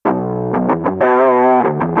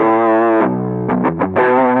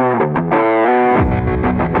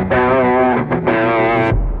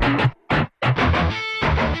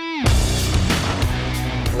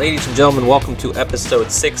gentlemen, welcome to episode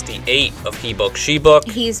 68 of He Book, She Book.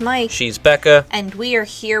 He's Mike. She's Becca. And we are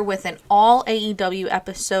here with an all AEW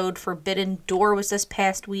episode. Forbidden Door was this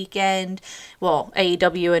past weekend. Well,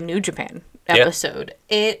 AEW and New Japan episode. Yep.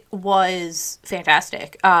 It was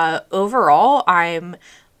fantastic. Overall, I'm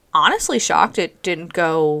honestly shocked it didn't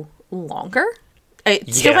go longer.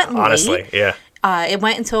 It still went late. Honestly, yeah. It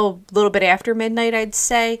went until a little bit after midnight, I'd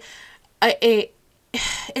say.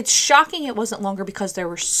 It's shocking it wasn't longer because there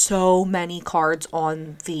were so many cards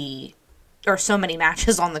on so many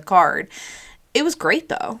matches on the card. It was great,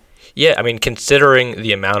 though. Yeah, I mean, considering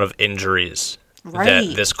the amount of injuries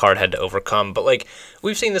that this card had to overcome. But, like,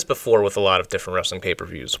 we've seen this before with a lot of different wrestling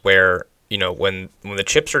pay-per-views where, you know, when the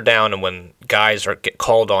chips are down and when guys get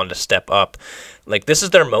called on to step up, like, this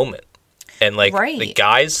is their moment. And, like, the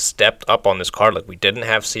guys stepped up on this card. Like, we didn't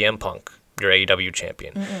have CM Punk, your AEW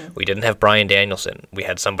champion. Mm-mm. We didn't have Bryan Danielson. We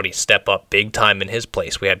had somebody step up big time in his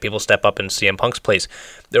place. We had people step up in CM Punk's place.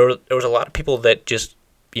 There was a lot of people that just,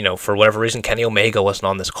 you know, for whatever reason, Kenny Omega wasn't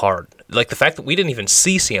on this card. Like, the fact that we didn't even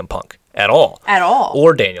see CM Punk at all.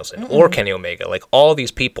 Or Danielson. Mm-mm. Or Kenny Omega. Like, all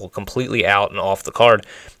these people completely out and off the card.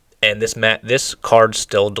 And this card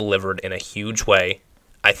still delivered in a huge way.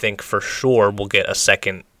 I think for sure we'll get a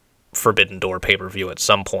second Forbidden Door pay-per-view at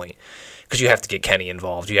some point. Because you have to get Kenny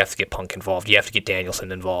involved, you have to get Punk involved, you have to get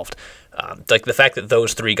Danielson involved. Like the fact that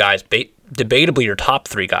those three guys, debatably your top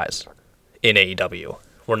three guys in AEW,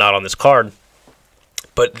 were not on this card,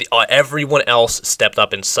 but everyone else stepped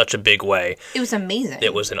up in such a big way. It was amazing.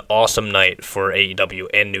 It was an awesome night for AEW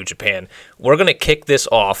and New Japan. We're going to kick this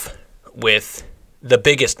off with the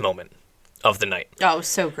biggest moment of the night. Oh, it was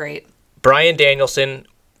so great. Bryan Danielson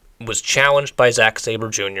was challenged by Zack Sabre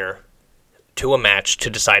Jr. to a match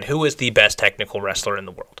to decide who is the best technical wrestler in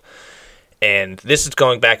the world. And this is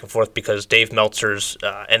going back and forth because Dave Meltzer's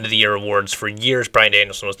end of the year awards, for years Bryan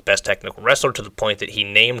Danielson was the best technical wrestler, to the point that he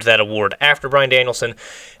named that award after Bryan Danielson,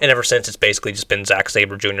 and ever since it's basically just been Zack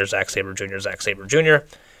Sabre Jr., Zack Sabre Jr., Zack Sabre Jr.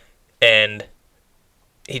 And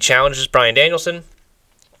he challenges Bryan Danielson.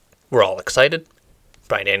 We're all excited.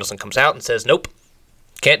 Bryan Danielson comes out and says, nope,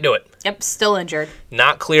 can't do it. Yep, still injured.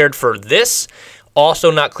 Not cleared for this.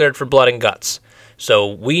 Also not cleared for blood and guts.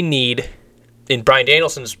 So we need, in Bryan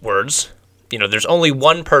Danielson's words, you know, there's only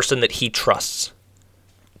one person that he trusts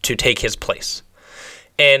to take his place.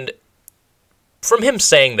 And from him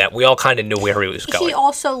saying that, we all kind of knew where he was going. He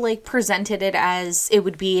also, like, presented it as it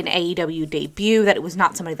would be an AEW debut, that it was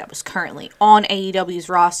not somebody that was currently on AEW's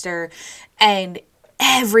roster, and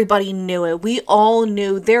everybody knew it. We all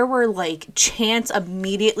knew. There were, like, chants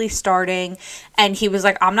immediately starting, and he was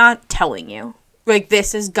like, I'm not telling you. Like,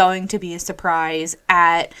 this is going to be a surprise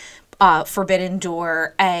at Forbidden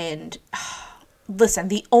Door. And listen,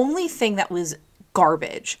 the only thing that was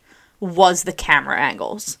garbage was the camera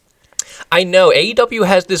angles. I know. AEW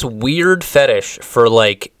has this weird fetish for,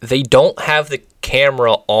 like, they don't have the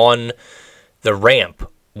camera on the ramp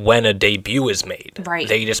when a debut is made. Right.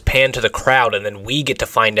 They just pan to the crowd, and then we get to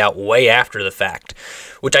find out way after the fact.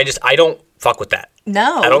 Which I don't fuck with that.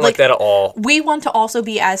 No. I don't like that at all. We want to also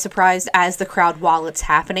be as surprised as the crowd while it's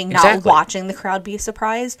happening, not watching the crowd be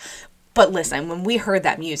surprised. But listen, when we heard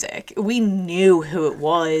that music, we knew who it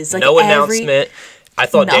was. Like, no announcement. I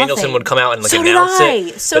thought Danielson would come out and, like, announce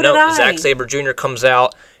it. So did I. Zack Sabre Jr. comes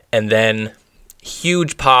out, and then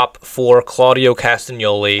huge pop for Claudio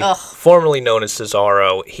Castagnoli, formerly known as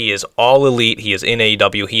Cesaro. He is all elite. He is in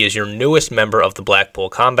AEW. He is your newest member of the Blackpool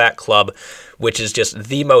Combat Club, which is just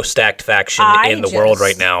the most stacked faction in the world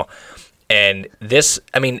right now. And this,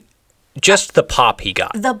 I mean, just the pop he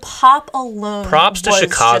got. The pop alone. Props to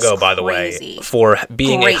Chicago, by the way, for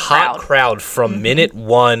being a hot crowd from minute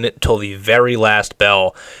one till the very last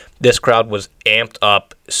bell. This crowd was amped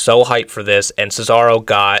up, so hyped for this, and Cesaro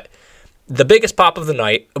got the biggest pop of the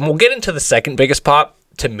night. And we'll get into the second biggest pop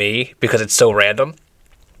to me because it's so random.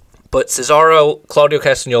 But Cesaro, Claudio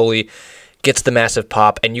Castagnoli, gets the massive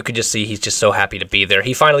pop, and you can just see he's just so happy to be there.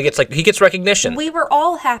 He finally gets, like, he gets recognition. We were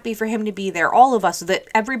all happy for him to be there, all of us, that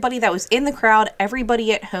everybody that was in the crowd,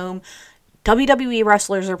 everybody at home, WWE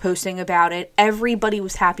wrestlers are posting about it. Everybody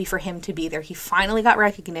was happy for him to be there. He finally got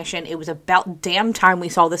recognition. It was about damn time we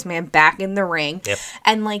saw this man back in the ring. Yep.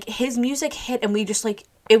 And, like, his music hit, and we just, like,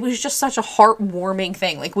 it was just such a heartwarming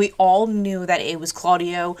thing. Like, we all knew that it was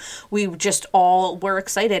Claudio. We just all were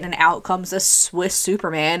excited, and out comes this Swiss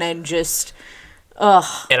Superman, and just,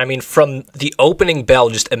 ugh. And I mean, from the opening bell,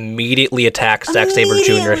 just immediately attacks Zack Sabre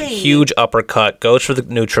Jr. Huge uppercut, goes for the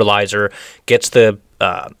neutralizer, gets the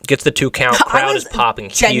gets the 2 count. Crowd is popping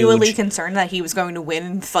genuinely huge. concerned that he was going to win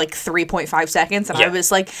in like 3.5 seconds, and I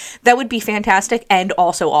was like, that would be fantastic and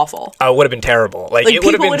also awful. It would have been terrible. Like it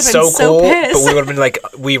would have been so cool, but we would have been like,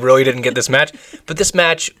 we really didn't get this match. But this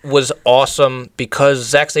match was awesome because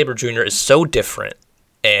Zack Sabre Jr. is so different,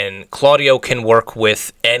 and Claudio can work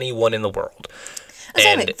with anyone in the world.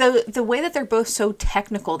 And the way that they're both so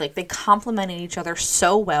technical, like they complemented each other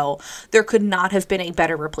so well, there could not have been a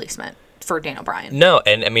better replacement for Daniel Bryan. No,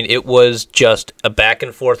 and I mean, it was just a back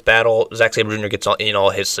and forth battle. Zack Sabre Jr. gets in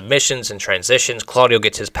all his submissions and transitions. Claudio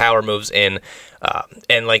gets his power moves in.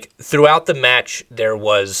 And like throughout the match, there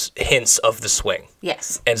was hints of the swing.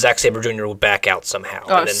 Yes. And Zack Sabre Jr. would back out somehow.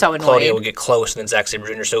 Oh, and then so annoying. Claudio would get close, and then Zack Sabre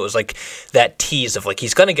Jr. So it was like that tease of like,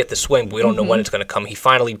 he's going to get the swing, but we don't know when it's going to come. He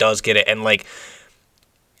finally does get it. And like,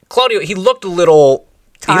 Claudio, he looked a little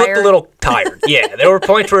tired. Yeah, there were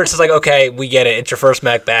points where it's just like, okay, we get it. It's your first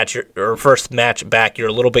match back. You're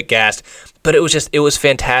a little bit gassed, but it was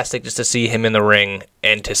fantastic just to see him in the ring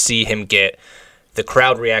and to see him get the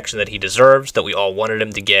crowd reaction that he deserves, that we all wanted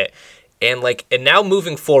him to get, and now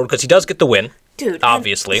moving forward, because he does get the win. Dude,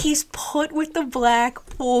 obviously he's put with the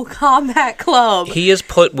Blackpool Combat Club. He is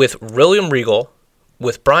put with William Regal,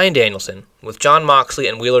 with Bryan Danielson, with Jon Moxley,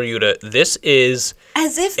 and Wheeler Yuta. This is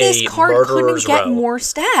as if this card couldn't get more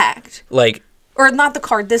stacked. Or not the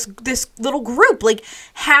card, this little group. Like,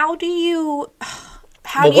 how do you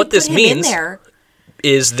what this put him means in there?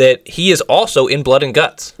 Is that he is also in Blood and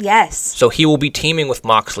Guts. Yes. So he will be teaming with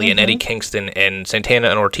Moxley and Eddie Kingston and Santana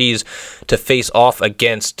and Ortiz to face off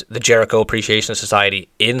against the Jericho Appreciation Society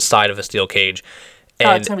inside of a steel cage.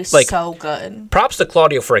 And it's going to be so good. Props to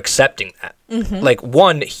Claudio for accepting that.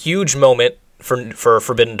 One huge moment for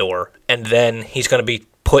Forbidden Door, and then he's going to be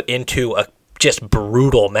put into a just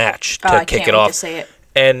brutal match to kick it off. To say it.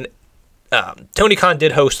 And Tony Khan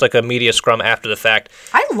did host a media scrum after the fact.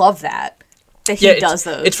 I love that he does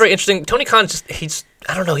those. It's very interesting. Tony Khan he's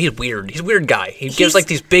I don't know, he's weird. He's a weird guy. He gives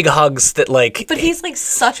these big hugs that But he's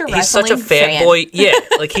such a wrestling he's such a fanboy. Yeah,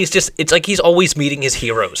 it's like he's always meeting his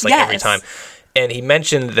heroes every time. And he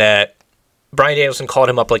mentioned that Bryan Danielson called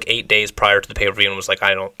him up 8 days prior to the pay-per-view and was like,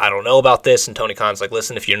 I don't know about this. And Tony Khan's like,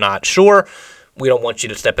 listen, if you're not sure, we don't want you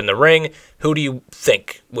to step in the ring. Who do you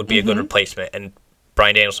think would be a good replacement? And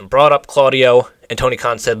Bryan Danielson brought up Claudio, and Tony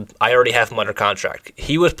Khan said, I already have him under contract.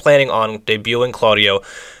 He was planning on debuting Claudio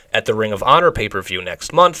at the Ring of Honor pay-per-view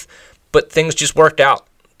next month, but things just worked out.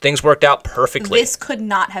 Things worked out perfectly. This could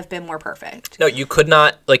not have been more perfect. No, you could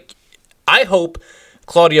not. I hope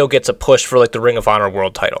Claudio gets a push for the Ring of Honor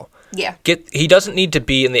world title. Yeah. He doesn't need to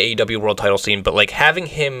be in the AEW world title scene, but having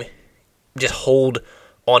him just hold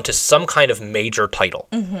onto some kind of major title,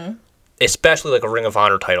 especially a Ring of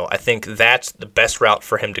Honor title, I think that's the best route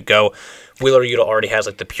for him to go. Wheeler Yuta already has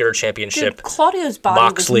the Pure Championship. Dude, Claudio's body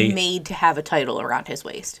Moxley was made to have a title around his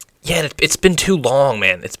waist. Yeah, it's been too long,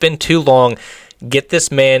 man. It's been too long. Get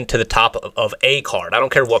this man to the top of a card. I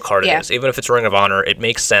don't care what card it is. Even if it's Ring of Honor, it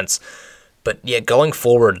makes sense. But yeah, going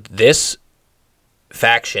forward, this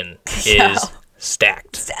faction is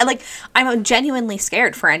stacked. I'm genuinely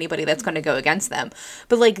scared for anybody that's going to go against them.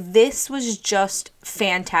 But this was just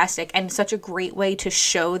fantastic and such a great way to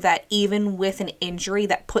show that even with an injury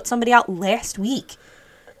that put somebody out last week,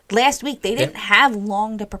 they didn't have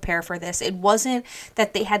long to prepare for this. It wasn't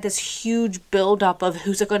that they had this huge buildup of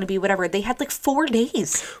who's it going to be, whatever. They had 4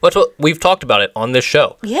 days. Well, that's what we've talked about it on this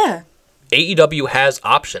show. Yeah. AEW has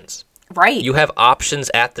options. Right. You have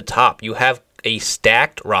options at the top. You have a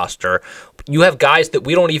stacked roster. You have guys that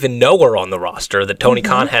we don't even know are on the roster that Tony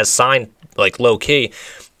Khan has signed low key.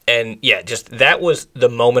 And yeah, just that was the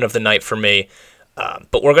moment of the night for me.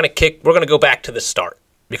 But we're gonna go back to the start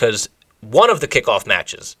because one of the kickoff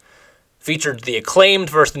matches featured the Acclaimed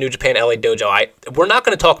versus the New Japan LA Dojo. We're not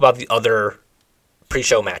going to talk about the other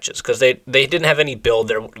pre-show matches because they didn't have any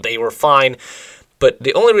build. They were fine. But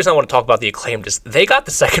the only reason I want to talk about the Acclaimed is they got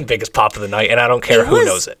the second biggest pop of the night, and I don't care who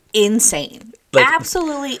knows it. Insane.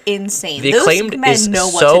 Absolutely insane. The Acclaimed Those men know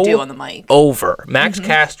what to do on the mic. Over. Max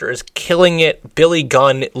Caster is killing it. Billy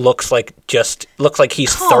Gunn looks like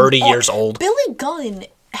he's 30 years old. Billy Gunn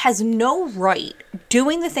has no right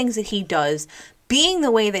doing the things that he does, being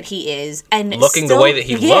the way that he is, and looking the way that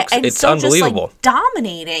he looks. It's unbelievable. Just,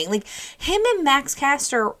 dominating. Him and Max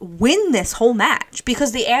Caster win this whole match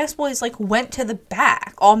because the Ass Boys went to the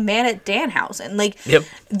back, all mad at Danhausen.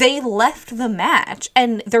 They left the match,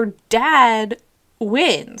 and their dad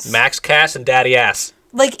wins. Max Cass and Daddy Ass.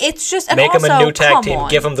 It's just... And make also, him a new tag team.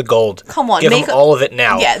 Give him the gold. Come on. Give him all of it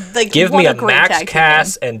now. Yeah. Give me a Max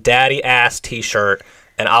Cass and Daddy Ass t-shirt,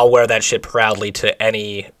 and I'll wear that shit proudly to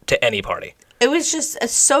any party. It was just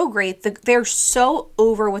so great. They're so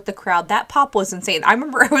over with the crowd. That pop was insane. I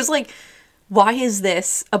remember I was like, why is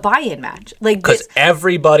this a buy-in match? Like, because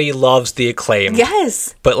everybody loves the Acclaimed.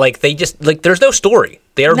 Yes. But like they just like there's no story.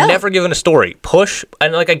 They are never given a story. Push,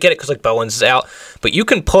 and like I get it because like Bowens is out, but you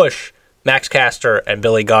can push Max Caster and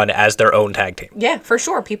Billy Gunn as their own tag team. Yeah, for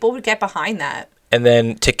sure. People would get behind that. And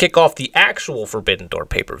then to kick off the actual Forbidden Door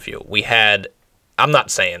pay-per-view, we had, I'm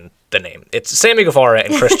not saying the name, it's Sammy Guevara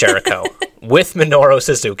and Chris Jericho with Minoru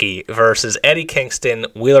Suzuki versus Eddie Kingston,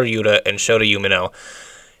 Wheeler Yuta, and Shota Umino.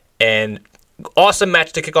 And awesome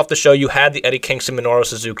match to kick off the show. You had the Eddie Kingston, Minoru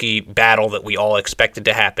Suzuki battle that we all expected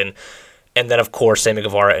to happen. And then, of course, Sammy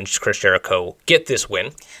Guevara and Chris Jericho get this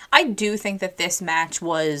win. I do think that this match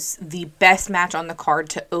was the best match on the card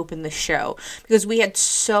to open the show because we had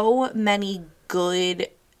so many good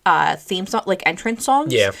theme song, like entrance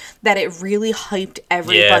songs, that it really hyped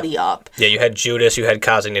everybody up. Yeah, you had Judas, you had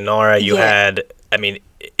Kaze Ninara, you had, I mean,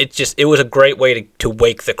 it was a great way to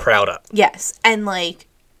wake the crowd up. Yes, and like,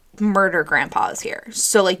 Murder Grandpa's here.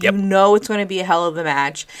 So, like, you know it's going to be a hell of a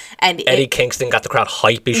match. And Eddie Kingston got the crowd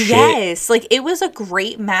hype as shit. Yes. Like, it was a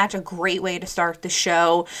great match, a great way to start the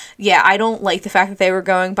show. Yeah, I don't like the fact that they were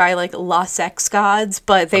going by, like, La Sex Gods,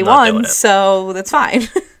 but they won, so that's fine.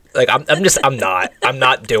 Like, I'm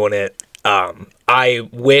not doing it. I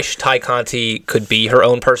wish Ty Conti could be her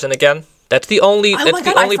own person again. That's the only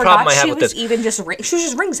problem I have with this. She was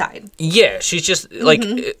just ringside. Yeah, she's just like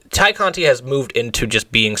Ty Conti has moved into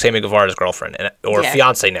just being Sammy Guevara's girlfriend or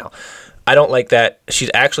fiance now. I don't like that. She's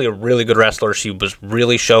actually a really good wrestler. She was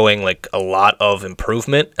really showing like a lot of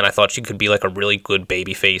improvement, and I thought she could be like a really good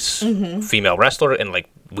babyface female wrestler, and like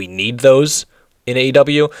we need those in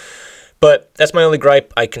AEW. But that's my only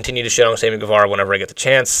gripe. I continue to shit on Sammy Guevara whenever I get the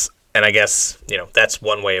chance, and I guess that's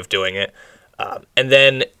one way of doing it. And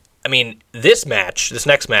then. I mean, this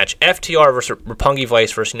next match, FTR versus Roppongi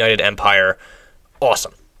Vice versus United Empire,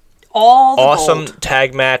 awesome. Awesome gold.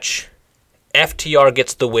 Tag match. FTR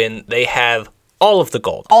gets the win. They have all of the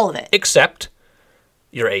gold. All of it. Except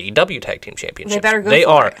your AEW Tag Team Championships. They better go They for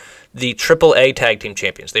are it. the AAA Tag Team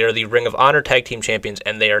Champions. They are the Ring of Honor Tag Team Champions,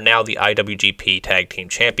 and they are now the IWGP Tag Team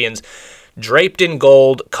Champions. Draped in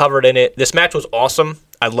gold, covered in it. This match was awesome.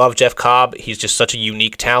 I love Jeff Cobb. He's just such a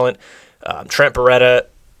unique talent. Trent Beretta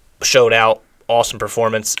showed out, awesome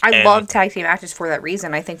performance. I love tag team matches for that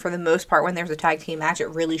reason. I think for the most part, when there's a tag team match, it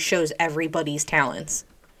really shows everybody's talents.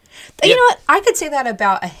 You know what? I could say that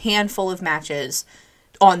about a handful of matches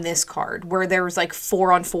on this card where there was like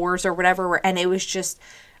 4-on-4s or whatever, and it was just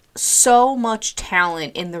so much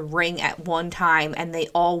talent in the ring at one time, and they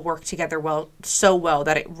all work together so well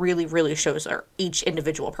that it really, really shows each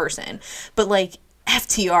individual person. But like,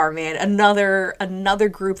 FTR, man, another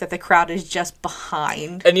group that the crowd is just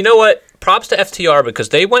behind. And you know what? Props to FTR because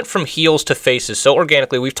they went from heels to faces so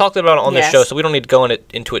organically. We've talked about it on this show, so we don't need to go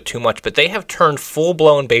into it too much, but they have turned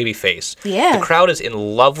full-blown babyface. Yeah. The crowd is in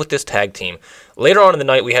love with this tag team. Later on in the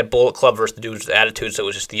night, we had Bullet Club versus the Dudes with Attitude, so it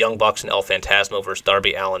was just the Young Bucks and El Phantasmo versus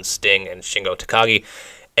Darby Allin, Sting, and Shingo Takagi.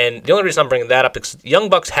 And the only reason I'm bringing that up is Young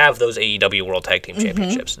Bucks have those AEW World Tag Team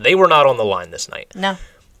Championships. They were not on the line this night. No.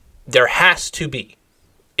 There has to be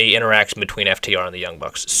a interaction between FTR and the Young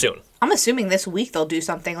Bucks soon. I'm assuming this week they'll do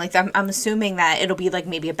something like that. I'm assuming that it'll be like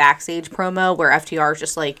maybe a backstage promo where FTR is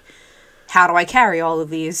just like, how do I carry all of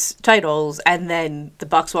these titles? And then the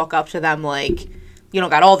Bucks walk up to them like, you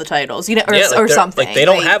don't got all the titles, or something. Like they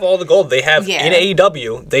don't have all the gold. They have in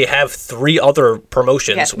AEW. They have 3 other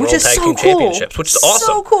promotions, World Tag Team Championships, which is awesome.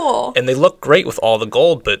 So cool. And they look great with all the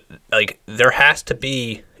gold. But like there has to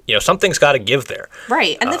be. Something's got to give there.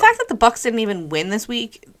 Right. And the fact that the Bucks didn't even win this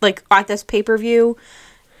week, like, at this pay-per-view.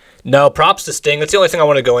 No, props to Sting. That's the only thing I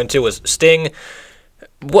want to go into is Sting.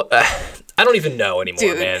 What? I don't even know anymore,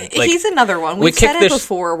 Dude, man. Like, he's another one. We've said it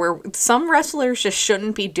before where some wrestlers just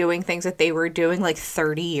shouldn't be doing things that they were doing like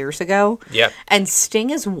 30 years ago. Yeah. And Sting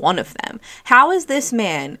is one of them. How is this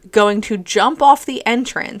man going to jump off the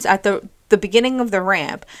entrance at the beginning of the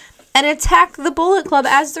ramp and attack the Bullet Club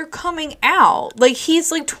as they're coming out? Like, he's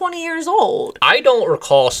like 20 years old. I don't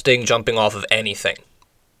recall Sting jumping off of anything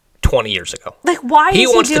 20 years ago. Like, why is he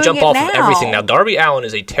wants doing to jump it off now? of everything now. Darby Allin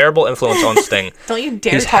is a terrible influence on Sting. Don't you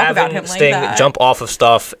dare talk about him like Sting that. Jump off of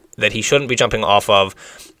stuff that he shouldn't be jumping off of.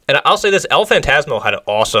 And I'll say this, El Phantasmo had an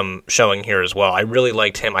awesome showing here as well. I really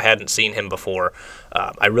liked him. I hadn't seen him before.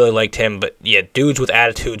 I really liked him. But yeah, Dudes with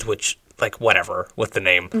Attitudes, which... like whatever with the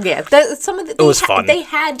name. Yeah, it was fun. They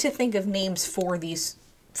had to think of names for these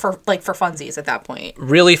for funsies at that point.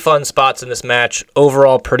 Really fun spots in this match.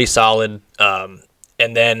 Overall, pretty solid.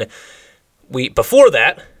 And then before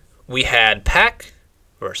that we had Pac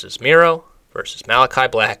versus Miro versus Malachi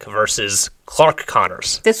Black versus Clark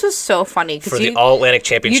Connors. This was so funny for the All-Atlantic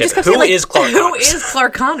Championship. Who is Clark Connors? Who is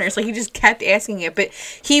Clark Connors? Like, he just kept asking it, but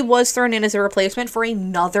he was thrown in as a replacement for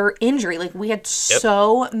another injury. Like, we had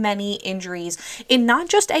so many injuries in not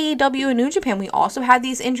just AEW and New Japan. We also had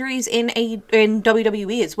these injuries in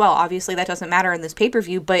WWE as well. Obviously, that doesn't matter in this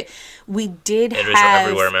pay-per-view, but we did injuries are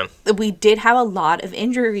everywhere, man. We did have a lot of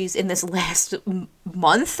injuries in this last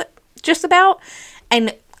month, just about,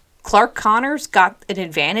 and Clark Connors got an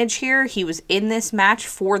advantage here. He was in this match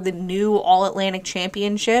for the new All-Atlantic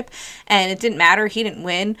Championship, and it didn't matter. He didn't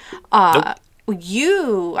win. Nope.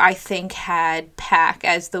 You, I think, had Pac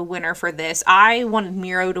as the winner for this. I wanted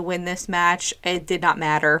Miro to win this match. It did not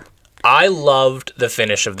matter. I loved the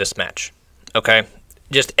finish of this match. Okay?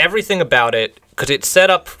 Just everything about it, because it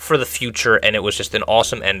set up for the future, and it was just an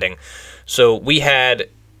awesome ending. So we had...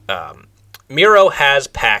 Miro has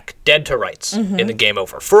Pac dead to rights in the game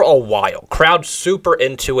over for a while. Crowd super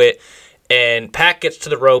into it, and Pac gets to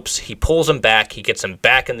the ropes. He pulls him back. He gets him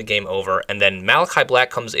back in the game over, and then Malachi Black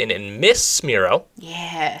comes in and misses Miro.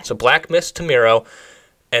 Yeah. So Black missed to Miro,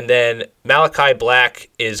 and then Malachi Black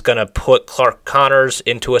is going to put Clark Connors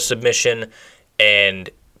into a submission, and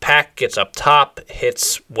Pac gets up top,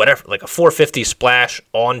 hits whatever, like a 450 splash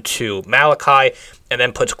onto Malachi, and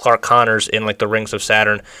then puts Clark Connors in like the Rings of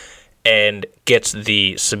Saturn and gets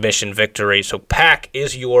the submission victory. So Pac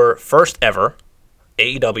is your first ever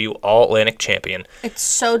AEW All-Atlantic champion. It's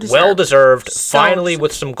so deserved. Well deserved. So Finally deserved.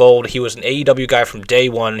 with some gold. He was an AEW guy from day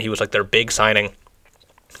one. He was like their big signing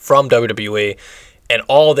from WWE. And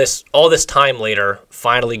all this time later,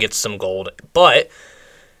 finally gets some gold. But,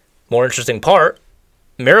 more interesting part,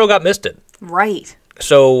 Miro got misted. Right.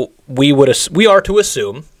 So we are to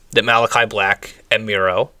assume that Malachi Black and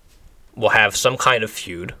Miro will have some kind of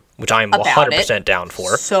feud, which I am 100% down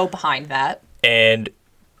for. So behind that. And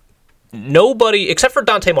nobody, except for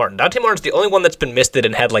Dante Martin. Dante Martin's the only one that's been misted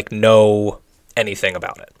and had, like, no anything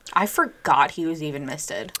about it. I forgot he was even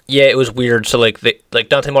misted. Yeah, it was weird. So, like,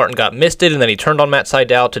 Dante Martin got misted, and then he turned on Matt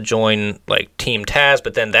Sydal to join, like, Team Taz,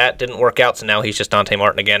 but then that didn't work out, so now he's just Dante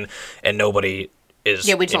Martin again, and nobody is...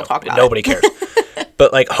 Yeah, we just don't talk about nobody cares.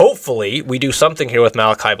 But, like, hopefully we do something here with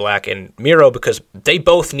Malachi Black and Miro, because they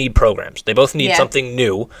both need programs. They both need something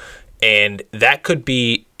new, and that could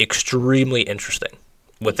be extremely interesting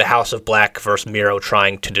with the House of Black versus Miro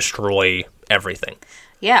trying to destroy everything.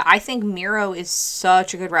 Yeah, I think Miro is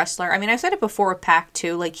such a good wrestler. I mean, I've said it before with Pac,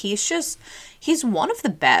 too. Like, he's one of the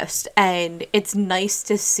best, and it's nice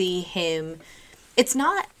to see him. It's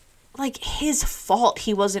not... like his fault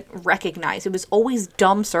he wasn't recognized. It was always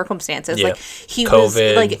dumb circumstances. Yeah. Like he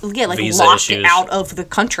COVID, was like visa locked issues. out of the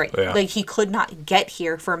country. Yeah. Like he could not get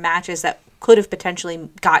here for matches that could have potentially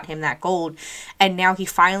got him that gold. And now he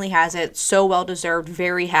finally has it. So well deserved,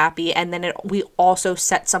 very happy. And then we also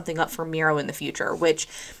set something up for Miro in the future, which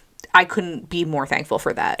I couldn't be more thankful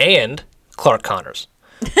for that. And Clark Connors.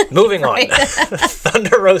 Moving on.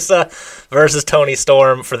 Thunder Rosa versus Toni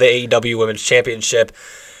Storm for the AEW Women's Championship.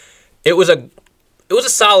 It was a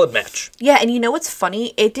solid match. Yeah, and you know what's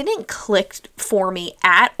funny? It didn't click for me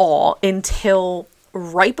at all until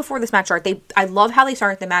right before this match started. I love how they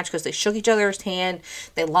started the match because they shook each other's hand,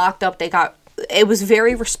 they locked up, it was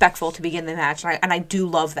very respectful to begin the match, and I do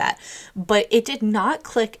love that. But it did not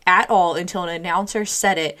click at all until an announcer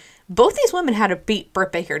said it. Both these women had to beat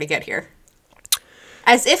Britt Baker to get here.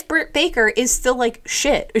 As if Britt Baker is still like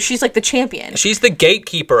shit. She's like the champion. She's the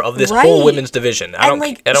gatekeeper of this whole women's division. I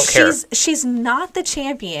don't care. She's not the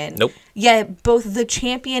champion. Nope. Yet both the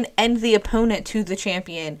champion and the opponent to the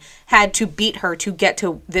champion had to beat her to get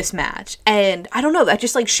to this match. And I don't know, that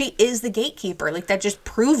just like she is the gatekeeper. Like that just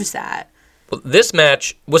proves that. Well, this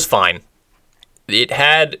match was fine.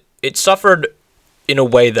 It suffered in a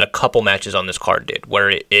way that a couple matches on this card did, where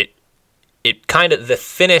it kind of, the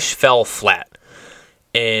finish fell flat.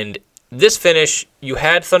 And this finish, you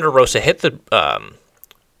had Thunder Rosa hit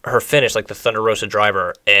her finish, like the Thunder Rosa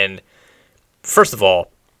driver, and first of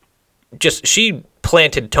all, she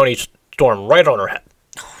planted Toni Storm right on her head.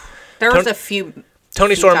 There was a few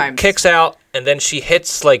Toni Storm times. Kicks out, and then she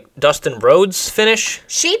hits, like, Dustin Rhodes' finish.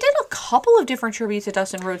 She did a couple of different tributes to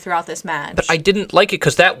Dustin Rhodes throughout this match. But I didn't like it,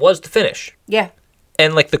 because that was the finish. Yeah.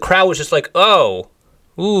 And, like, the crowd was just like, oh...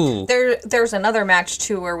 Ooh. There's another match,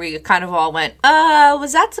 too, where we kind of all went,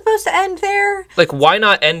 was that supposed to end there? Like, why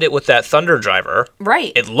not end it with that Thunder driver?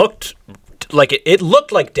 Right. It looked like it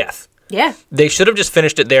looked like death. Yeah. They should have just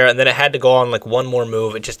finished it there, and then it had to go on, like, one more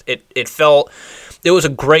move. It felt... It was a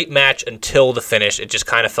great match until the finish. It just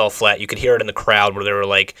kind of fell flat. You could hear it in the crowd where they were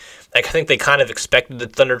like I think they kind of expected the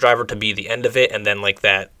Thunder driver to be the end of it, and then, like,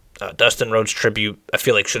 that Dustin Rhodes tribute, I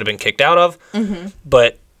feel like should have been kicked out of. Mm-hmm.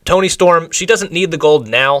 But Toni Storm, she doesn't need the gold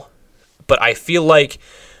now, but I feel like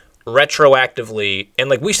retroactively, and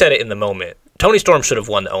like we said it in the moment, Toni Storm should have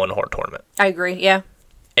won the Owen Hart tournament. I agree, yeah.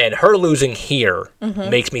 And her losing here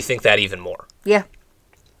makes me think that even more. Yeah.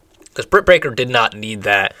 Because Britt Baker did not need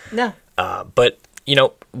that. No. But, you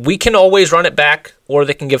know, we can always run it back, or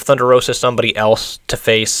they can give Thunder Rosa somebody else to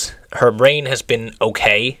face. Her reign has been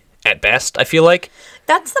okay at best, I feel like.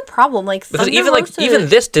 That's the problem. Like, because Thunder Rosa, even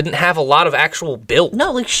this didn't have a lot of actual build.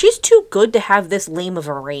 No, like, she's too good to have this lame of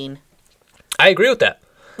a reign. I agree with that.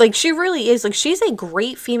 Like, she really is. Like, she's a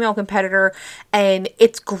great female competitor, and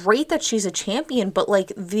it's great that she's a champion, but,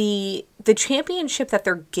 like, the championship that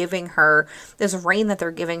they're giving her, this reign that they're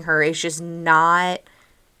giving her, is just not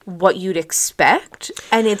what you'd expect,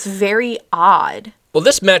 and it's very odd. Well,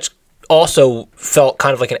 this match also felt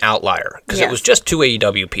kind of like an outlier, because it was just two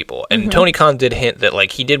AEW people, and Tony Khan did hint that,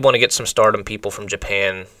 like, he did want to get some Stardom people from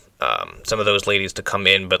Japan, some of those ladies to come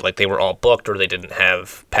in, but, like, they were all booked, or they didn't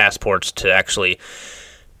have passports to actually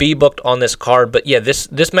be booked on this card. But yeah,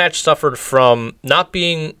 this match suffered from not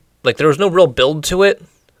being, like, there was no real build to it.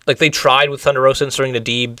 Like, they tried with Thunder Rosa and Serena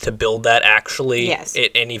Deeb to build that actually, yes.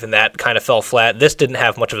 And even that kind of fell flat. This didn't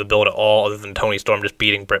have much of a build at all, other than Toni Storm just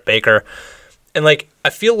beating Britt Baker. And, like, I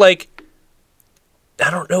feel like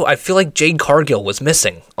Jade Cargill was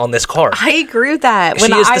missing on this card. I agree with that.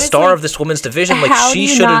 She is the star of this women's division. Like, how she do you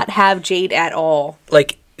should not have Jade at all?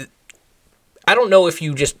 Like, I don't know if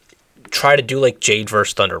you just try to do, like, Jade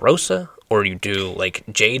versus Thunder Rosa, or you do, like,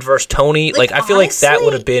 Jade versus Toni. Like, I feel honestly, like that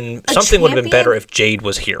would have been, something would have been better if Jade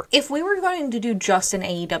was here. If we were going to do just an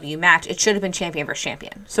AEW match, it should have been champion versus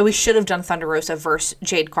champion. So we should have done Thunder Rosa versus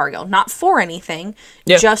Jade Cargill. Not for anything,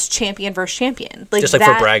 just champion versus champion. Like, just like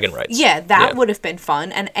that, for bragging rights. Yeah, that would have been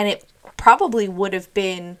fun, and it probably would have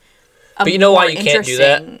been But you know why you can't do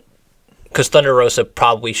that? Because Thunder Rosa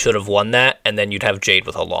probably should have won that, and then you'd have Jade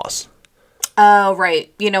with a loss. Oh,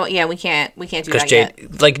 right. You know what? Yeah, we can't do that Jade,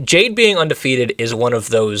 yet. Like, Jade being undefeated is one of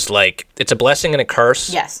those, like, it's a blessing and a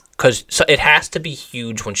curse. Yes. Because it has to be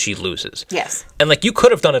huge when she loses. Yes. And, like, you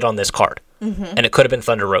could have done it on this card. Mm-hmm. And it could have been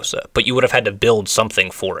Thunder Rosa. But you would have had to build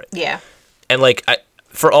something for it. Yeah. And, like,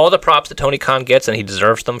 for all the props that Tony Khan gets, and he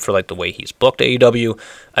deserves them for, like, the way he's booked AEW,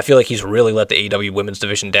 I feel like he's really let the AEW women's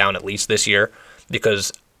division down, at least this year.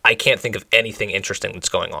 Because I can't think of anything interesting that's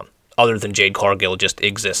going on, other than Jade Cargill just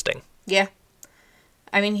existing. Yeah.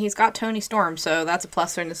 I mean, he's got Toni Storm, so that's a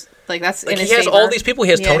plus in his, like, that's in his he has favor. all these people. He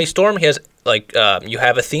has Toni Storm. He has, like, you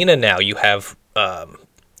have Athena now. You have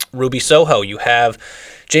Ruby Soho. You have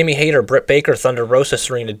Jamie Hayter, Britt Baker, Thunder Rosa,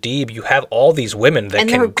 Serena Deeb. You have all these women that can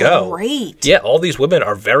go. And they're great. Yeah, all these women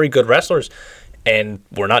are very good wrestlers, and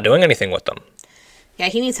we're not doing anything with them. Yeah,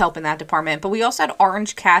 he needs help in that department. But we also had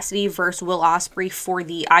Orange Cassidy versus Will Ospreay for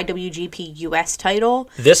the IWGP US title.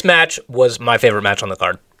 This match was my favorite match on the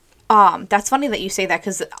card. That's funny that you say that,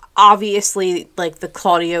 because obviously, like, the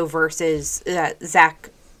Claudio versus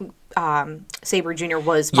Zack Sabre Jr.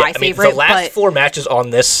 was my favorite. The last four matches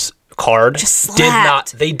on this card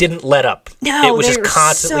didn't let up. No, it was just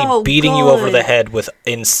constantly beating you over the head with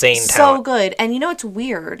insane talent. So good. And you know what's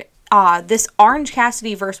weird? This Orange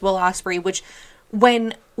Cassidy versus Will Ospreay, which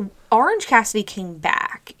when Orange Cassidy came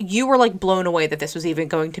back, you were, like, blown away that this was even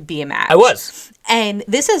going to be a match. I was. And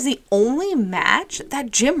this is the only match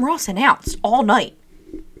that Jim Ross announced all night.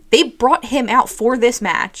 They brought him out for this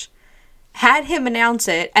match, had him announce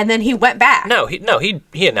it, and then he went back. No,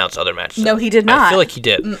 he announced other matches. No, he did not. I feel like he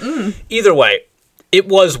did. Either way, it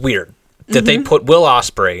was weird that they put Will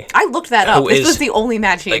Ospreay. I looked that up. This was the only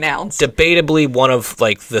match he announced. Debatably one of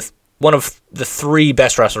the three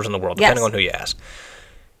best wrestlers in the world, depending on who you ask.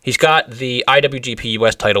 He's got the IWGP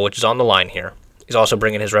US title, which is on the line here. He's also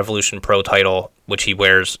bringing his Revolution Pro title, which he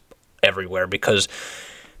wears everywhere, because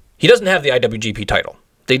he doesn't have the IWGP title.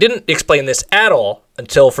 They didn't explain this at all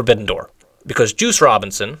until Forbidden Door, because Juice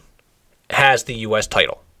Robinson has the US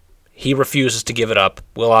title. He refuses to give it up.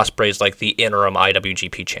 Will Ospreay's like the interim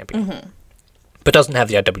IWGP champion, but doesn't have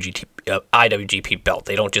the IWGP belt.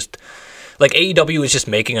 They don't just... Like, AEW is just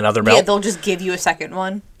making another belt. Yeah, they'll just give you a second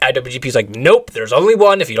one. IWGP's like, nope, there's only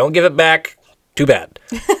one. If you don't give it back, too bad.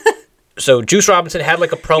 So Juice Robinson had,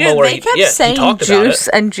 like, a promo where he talked about it.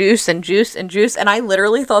 And Juice and Juice and Juice, and I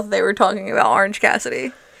literally thought they were talking about Orange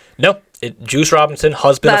Cassidy. No, Juice Robinson,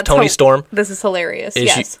 husband of Toni Storm. This is hilarious,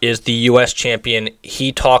 is the U.S. champion.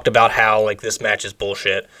 He talked about how, like, this match is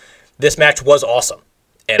bullshit. This match was awesome.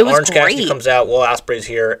 And Orange Cassidy comes out, Will Ospreay's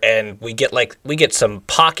here, and we get some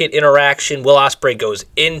pocket interaction. Will Ospreay goes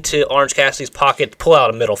into Orange Cassidy's pocket, pull out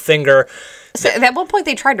a middle finger. So at one point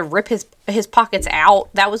they tried to rip his pockets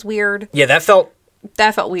out. That was weird. Yeah, that felt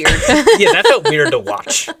That felt weird. Yeah, that felt weird to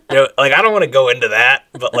watch. Like, I don't want to go into that,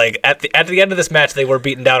 but like at the end of this match, they were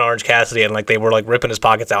beating down Orange Cassidy and like they were like ripping his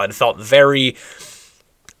pockets out. It felt very,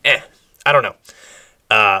 I don't know.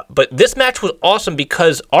 But this match was awesome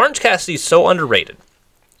because Orange Cassidy is so underrated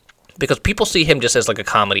because people see him just as like a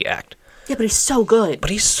comedy act. Yeah, but he's so good.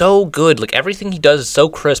 But he's so good. Like, everything he does is so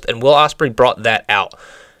crisp, and Will Ospreay brought that out.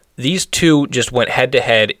 These two just went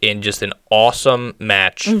head-to-head in just an awesome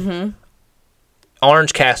match. Mm-hmm.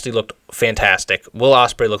 Orange Cassidy looked fantastic. Will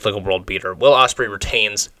Ospreay looked like a world beater. Will Ospreay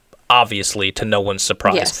retains, obviously, to no one's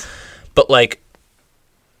surprise. Yes. But, like,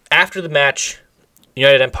 after the match,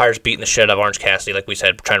 United Empire's beating the shit out of Orange Cassidy, like we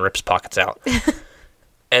said, trying to rip his pockets out.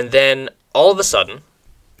 And then, all of a sudden,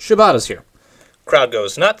 Shibata's here. Crowd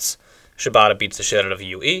goes nuts. Shibata beats the shit out of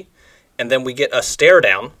UE. And then we get a stare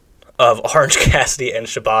down of Orange Cassidy and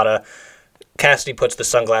Shibata. Cassidy puts the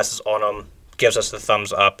sunglasses on him, gives us the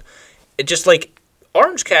thumbs up. It just, like,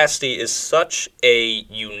 Orange Cassidy is such a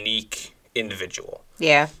unique individual.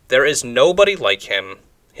 Yeah. There is nobody like him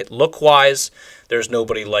look-wise. There's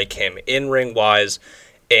nobody like him in-ring-wise.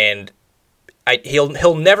 And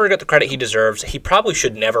he'll never get the credit he deserves. He probably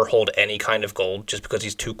should never hold any kind of gold just because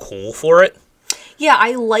he's too cool for it. Yeah,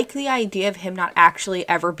 I like the idea of him not actually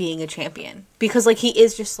ever being a champion. Because, like, he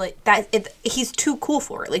is just, like, he's too cool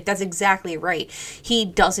for it. Like, that's exactly right. He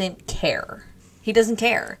doesn't care. He doesn't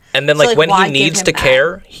care. And then, like when he needs to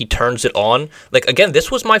care, he turns it on. Like, again,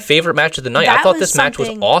 this was my favorite match of the night. I thought this match was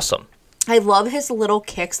awesome. I love his little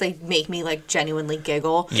kicks. They make me, like, genuinely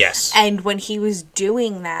giggle. Yes. And when he was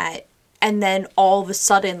doing that, and then all of a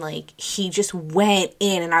sudden, like, he just went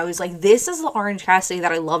in, and I was like, this is the Orange Cassidy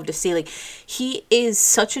that I love to see. Like, he is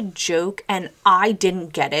such a joke, and I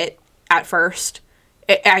didn't get it at first.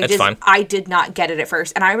 I did not get it at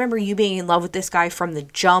first. And I remember you being in love with this guy from the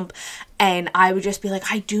jump, and I would just be like,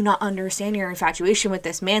 I do not understand your infatuation with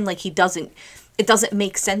this man. Like, it doesn't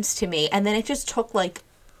make sense to me. And then it just took, like,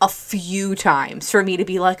 a few times for me to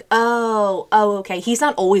be like, oh, okay. He's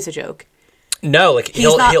not always a joke. No, like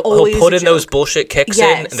he'll put in those bullshit kicks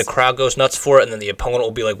in, and the crowd goes nuts for it, and then the opponent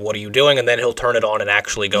will be like, "What are you doing?" And then he'll turn it on and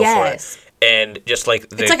actually go for it. And just like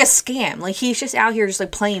it's like a scam. Like, he's just out here just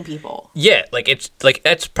like playing people. Yeah,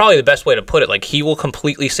 that's probably the best way to put it. Like, he will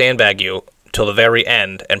completely sandbag you till the very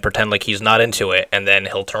end and pretend like he's not into it, and then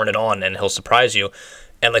he'll turn it on and he'll surprise you.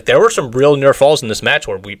 And like, there were some real near falls in this match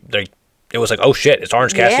where it was like, oh shit, is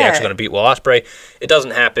Orange Cassidy actually going to beat Will Ospreay? It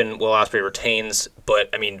doesn't happen. Will Ospreay retains, but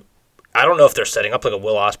I mean, I don't know if they're setting up like a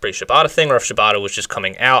Will Ospreay-Shibata thing or if Shibata was just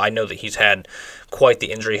coming out. I know that he's had quite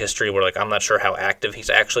the injury history where, like, I'm not sure how active he's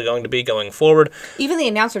actually going to be going forward. Even the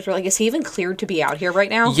announcers were like, is he even cleared to be out here right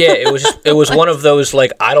now? Yeah, it was one of those,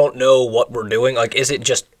 like, I don't know what we're doing. Like, is it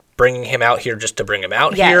just bringing him out here just to bring him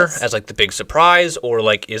out here as, like, the big surprise? Or,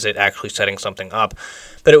 like, is it actually setting something up?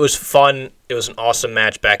 But it was fun. It was an awesome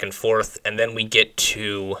match back and forth. And then we get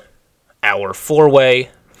to our four-way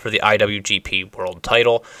for the IWGP World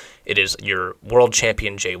title. It is your world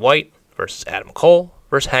champion Jay White versus Adam Cole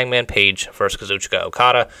versus Hangman Page versus Kazuchika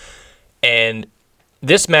Okada. And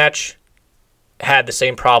this match had the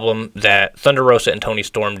same problem that Thunder Rosa and Toni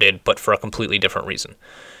Storm did, but for a completely different reason.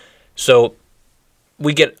 So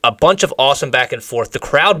we get a bunch of awesome back and forth. The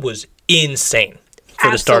crowd was insane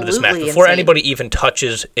for the start of this match. Before anybody even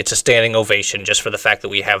touches, it's a standing ovation just for the fact that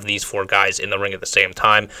we have these four guys in the ring at the same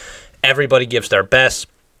time. Everybody gives their best.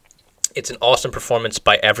 It's an awesome performance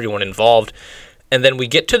by everyone involved. And then we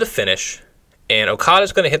get to the finish, and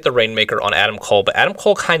Okada's going to hit the Rainmaker on Adam Cole, but Adam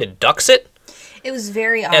Cole kind of ducks it. It was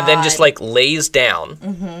very odd. And then just, like, lays down.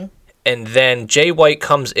 Mm-hmm. And then Jay White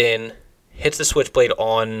comes in, hits the Switchblade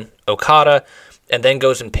on Okada, and then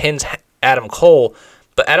goes and pins Adam Cole.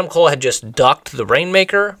 But Adam Cole had just ducked the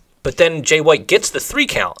Rainmaker, but then Jay White gets the 3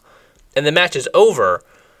 count, and the match is over.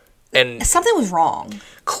 And something was wrong.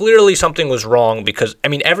 Clearly something was wrong because, I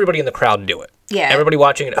mean, everybody in the crowd knew it. Yeah. Everybody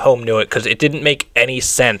watching at home knew it because it didn't make any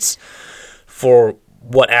sense for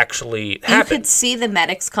what actually happened. You could see the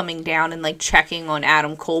medics coming down and, like, checking on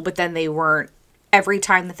Adam Cole, but then they weren't. Every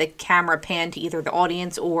time that the camera panned to either the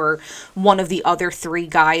audience or one of the other 3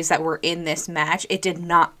 guys that were in this match, it did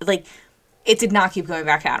not keep going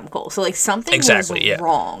back to Adam Cole. So, like, something was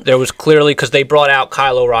wrong. There was clearly, because they brought out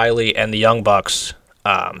Kyle O'Reilly and the Young Bucks.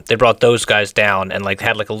 They brought those guys down and, like,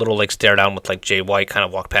 had, like, a little, like, stare down with, like, Jay White kind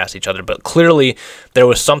of walk past each other. But clearly there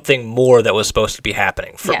was something more that was supposed to be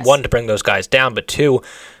happening. For one, to bring those guys down, but 2,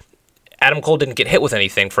 Adam Cole didn't get hit with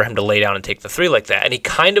anything for him to lay down and take the 3 like that. And he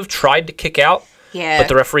kind of tried to kick out, but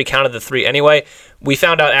the referee counted the 3 anyway. We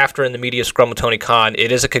found out after in the media scrum with Tony Khan,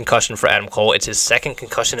 it is a concussion for Adam Cole. It's his second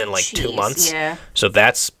concussion in 2 months. Yeah. So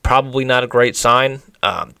that's probably not a great sign.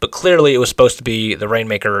 But clearly it was supposed to be the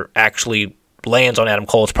Rainmaker actually lands on Adam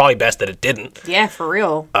Cole. It's probably best that it didn't. Yeah, for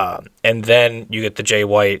real. And then you get the Jay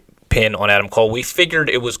White pin on Adam Cole. We figured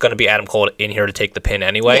it was going to be Adam Cole in here to take the pin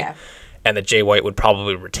anyway. Yeah. And that Jay White would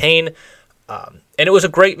probably retain. And it was a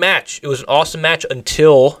great match. It was an awesome match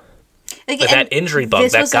until... that injury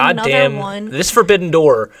bug, that goddamn... This Forbidden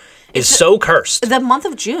Door is so cursed. The month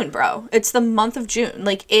of June, bro. It's the month of June.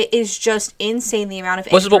 It is just insane the amount of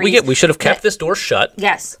injuries. This is what we get. We should have kept this door shut.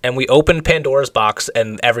 Yes. And we opened Pandora's box,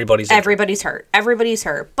 and everybody's hurt. Everybody's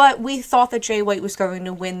hurt. But we thought that Jay White was going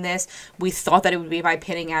to win this. We thought that it would be by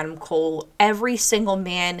pinning Adam Cole. Every single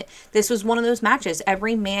man... This was one of those matches.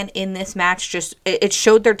 Every man in this match just... It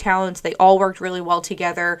showed their talents. They all worked really well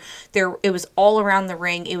together. It was all around the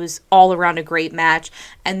ring. It was all around a great match.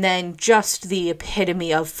 And then just the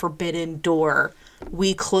epitome of Forbidden Door.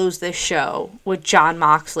 We close this show with Jon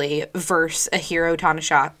Moxley versus Akira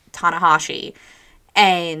Tanahashi.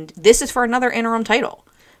 And this is for another interim title.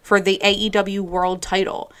 For the AEW World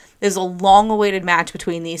title. There's a long-awaited match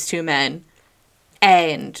between these two men.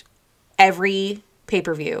 And every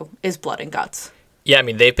pay-per-view is blood and guts. Yeah, I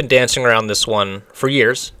mean, they've been dancing around this one for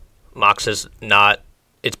years. Mox has not...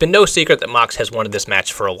 It's been no secret that Mox has wanted this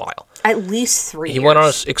match for a while. At least 3 years. He went on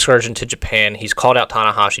an excursion to Japan. He's called out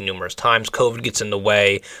Tanahashi numerous times. COVID gets in the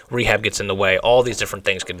way. Rehab gets in the way. All these different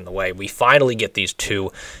things get in the way. We finally get these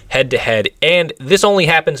two head-to-head. And this only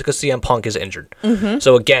happens because CM Punk is injured. Mm-hmm.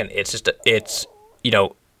 So, again, it's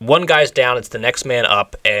one guy's down. It's the next man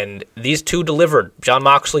up. And these two delivered. Jon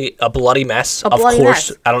Moxley, a bloody mess. Of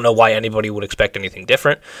course, I don't know why anybody would expect anything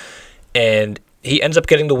different. And he ends up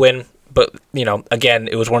getting the win. But, again,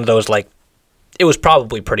 it was one of those, it was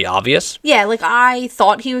probably pretty obvious. Yeah, I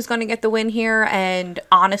thought he was going to get the win here. And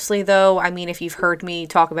honestly, though, I mean, if you've heard me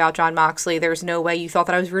talk about Jon Moxley, there's no way you thought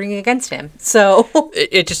that I was rooting against him. So...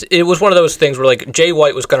 It was one of those things where, Jay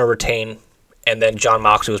White was going to retain, and then Jon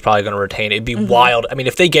Moxley was probably going to retain. It'd be wild. I mean,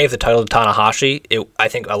 if they gave the title to Tanahashi, I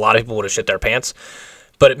think a lot of people would have shit their pants.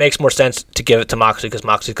 But it makes more sense to give it to Moxley because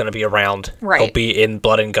Moxley's going to be around. Right. He'll be in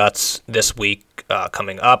Blood and Guts this week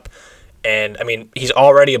coming up. And, I mean, he's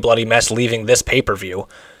already a bloody mess leaving this pay-per-view.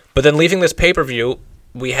 But then leaving this pay-per-view,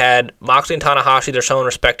 we had Moxley and Tanahashi, they're showing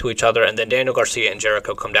respect to each other, and then Daniel Garcia and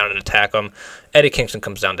Jericho come down and attack them. Eddie Kingston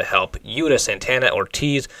comes down to help. Yuta, Santana,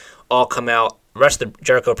 Ortiz all come out. The rest of the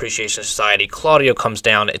Jericho Appreciation Society. Claudio comes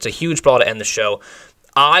down. It's a huge brawl to end the show.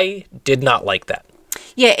 I did not like that.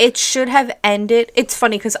 Yeah, it should have ended. It's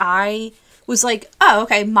funny because I was like, oh,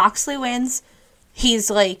 okay, Moxley wins.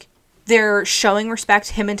 He's they're showing respect,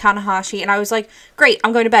 him and Tanahashi, and I was like, great,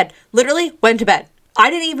 I'm going to bed. Literally, went to bed. I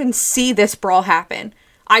didn't even see this brawl happen.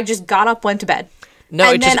 I just got up, went to bed.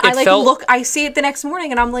 No, and then I see it the next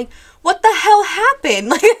morning, and I'm like, what the hell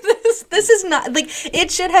happened? This is not,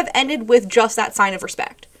 it should have ended with just that sign of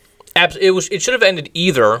respect. It should have ended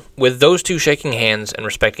either with those two shaking hands and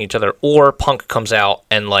respecting each other, or Punk comes out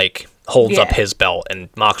and holds up his belt, and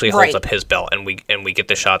Moxley holds up his belt, and we get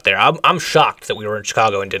the shot there. I'm shocked that we were in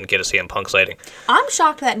Chicago and didn't get a CM Punk sighting. I'm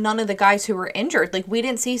shocked that none of the guys who were injured, we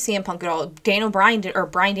didn't see CM Punk at all. Bryan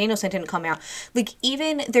Danielson didn't come out.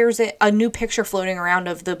 Even there's a new picture floating around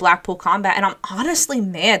of the Blackpool Combat, and I'm honestly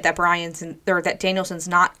mad that that Danielson's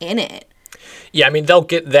not in it. Yeah, I mean, they'll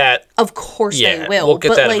get that. Of course they will. We'll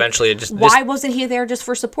get that eventually. Why wasn't he there just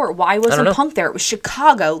for support? Why wasn't Punk there? It was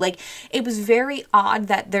Chicago. It was very odd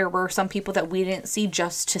that there were some people that we didn't see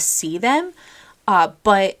just to see them.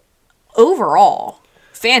 But overall,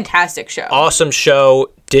 fantastic show. Awesome show.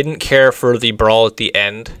 Didn't care for the brawl at the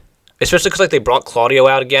end. Especially because, they brought Claudio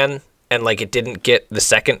out again. And, it didn't get the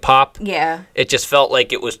second pop. Yeah. It just felt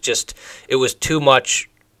like it was too much...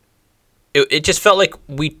 It just felt like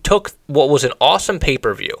we took what was an awesome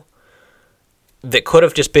pay-per-view that could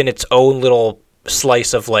have just been its own little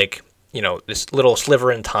slice of, this little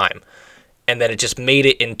sliver in time. And then it just made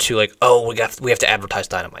it into, we have to advertise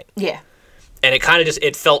Dynamite. Yeah. And it kind of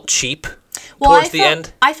it felt cheap towards the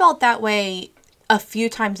end. I felt that way a few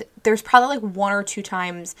times. There's probably 1 or 2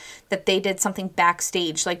 times that they did something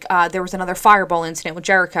backstage. There was another Fireball incident with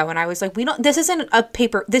Jericho, and I was like, this isn't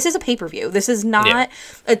this is a pay-per-view. This is not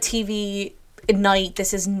a TV night.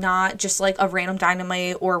 This is not just a random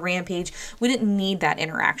Dynamite or Rampage. We didn't need that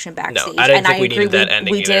interaction backstage. No, I didn't think we needed that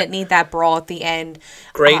ending We didn't need that brawl at the end.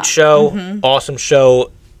 Great show. Awesome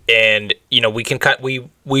show. And, we can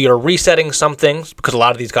we are resetting some things because a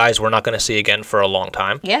lot of these guys we're not going to see again for a long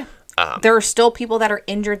time. Yeah. There are still people that are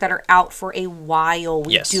injured that are out for a while.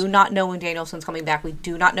 We Yes. do not know when Danielson's coming back. We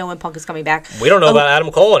do not know when Punk is coming back. We don't know about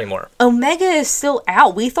Adam Cole anymore. Omega is still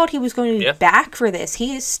out. We thought he was going to be Yeah. back for this.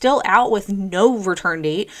 He is still out with no return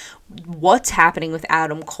date. What's happening with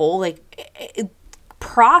Adam Cole?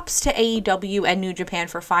 Props to AEW and New Japan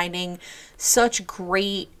for finding such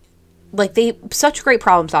great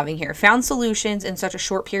problem solving here. Found solutions in such a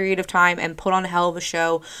short period of time and put on a hell of a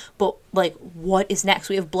show. But what is next?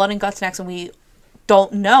 We have Blood and Guts next, and we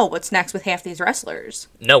don't know what's next with half these wrestlers.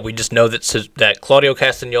 No, we just know that Claudio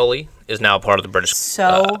Castagnoli is now part of the British.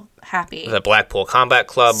 Happy. The Blackpool Combat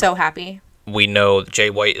Club. So happy. We know that Jay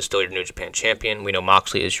White is still your New Japan champion. We know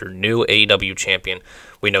Moxley is your new AEW champion.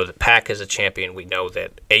 We know that Pac is a champion. We know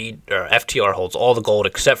that FTR holds all the gold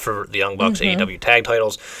except for the Young Bucks AEW tag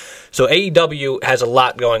titles. So AEW has a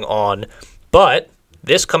lot going on, but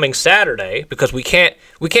this coming Saturday, because we can't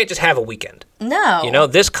just have a weekend. No.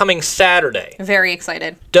 This coming Saturday, Very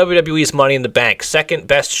excited. WWE's Money in the Bank, second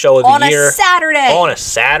best show of the year. On On a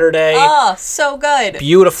Saturday. Oh, so good.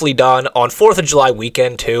 Beautifully done. On 4th of July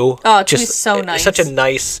weekend, too. Oh, it's just so nice. Such a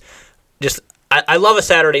nice, I love a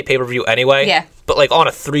Saturday pay-per-view anyway. Yeah. But on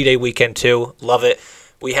a 3-day weekend, too. Love it.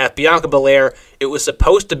 We have Bianca Belair. It was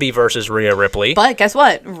supposed to be versus Rhea Ripley. But guess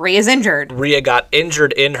what? Rhea's injured. Rhea got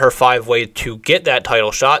injured in her 5-way to get that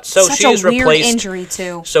title shot, so Such she a is weird replaced. injury,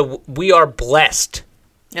 too. So we are blessed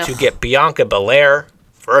to get Bianca Belair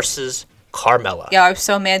versus Carmella. Yeah, I was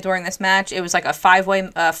so mad during this match. It was like a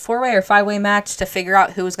 4-way or 5-way match to figure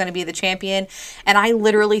out who was going to be the champion. And I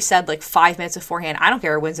literally said 5 minutes beforehand, I don't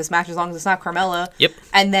care who wins this match as long as it's not Carmella. Yep.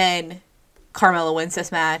 And then Carmella wins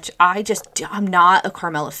this match. I'm not a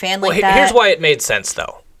Carmella fan that. Here's why it made sense,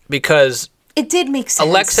 though. Because it did make sense.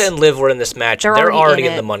 Alexa and Liv were in this match. They're already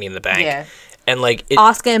in the Money in the Bank. Yeah. And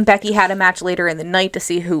Asuka and Becky had a match later in the night to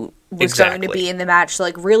see who was going to be in the match.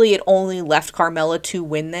 So really it only left Carmella to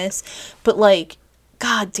win this. But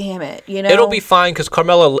god damn it, It'll be fine because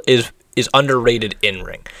Carmella is underrated in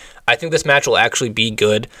ring. I think this match will actually be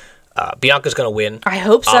good. Bianca's going to win. I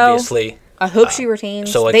hope so. Obviously. I hope she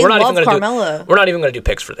retains. So they love Carmella. We're not even going to do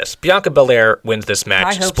picks for this. Bianca Belair wins this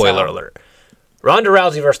match. Spoiler alert. Ronda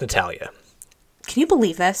Rousey versus Natalya. Can you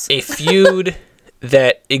believe this? A feud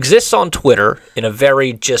that exists on Twitter in a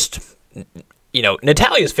very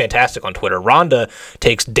Natalya's fantastic on Twitter. Ronda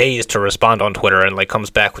takes days to respond on Twitter and comes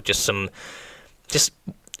back with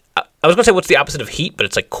I was going to say what's the opposite of heat, but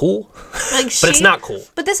it's cool. But it's not cool.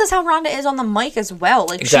 But this is how Ronda is on the mic as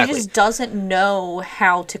well. Exactly. She just doesn't know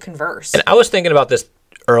how to converse. And I was thinking about this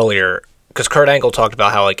earlier because Kurt Angle talked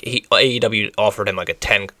about how AEW offered him a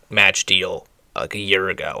 10-match deal a year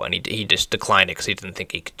ago, and he just declined it because he didn't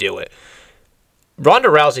think he could do it. Ronda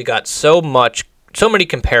Rousey got so many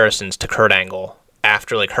comparisons to Kurt Angle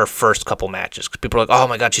after her first couple matches. Cause people are oh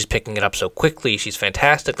my god, she's picking it up so quickly. She's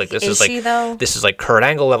fantastic. This is she, though? This is Kurt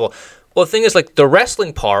Angle level. Well, the thing is the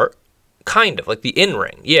wrestling part, kind of the in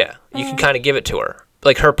ring. Yeah, you can kind of give it to her.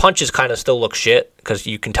 Her punches kind of still look shit because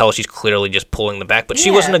you can tell she's clearly just pulling them back. But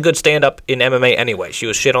she wasn't a good stand up in MMA anyway. She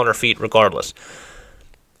was shit on her feet regardless.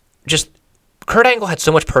 Just Kurt Angle had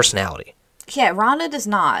so much personality. Yeah, Ronda does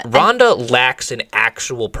not. Ronda lacks an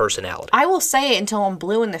actual personality. I will say it until I'm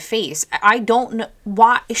blue in the face. I don't know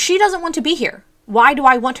why. She doesn't want to be here. Why do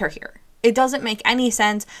I want her here? It doesn't make any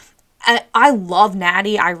sense. I love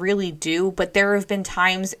Natty, I really do, but there have been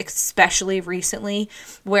times, especially recently,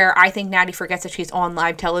 where I think Natty forgets that she's on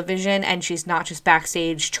live television and she's not just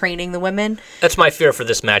backstage training the women. That's my fear for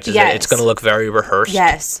this match, is that it's going to look very rehearsed.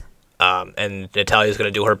 Yes. And Natalya's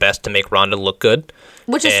going to do her best to make Ronda look good.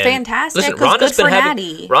 Which is fantastic, listen, good for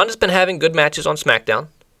Natty. Ronda's been having good matches on SmackDown.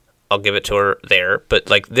 I'll give it to her there. But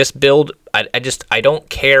this build, I don't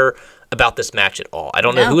care about this match at all. I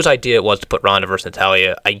don't know whose idea it was to put Ronda versus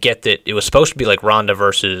Natalya. I get that it was supposed to be Ronda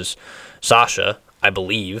versus Sasha, I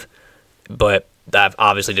believe, but that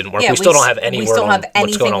obviously didn't work. We still don't have any word on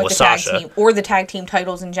what's going on with Sasha. Team or the tag team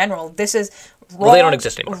titles in general. This is Raw, they don't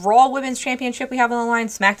exist anymore. Raw Women's Championship we have on the line,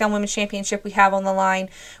 SmackDown Women's Championship we have on the line.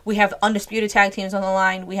 We have undisputed tag teams on the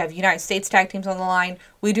line. We have United States tag teams on the line.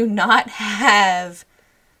 We do not have,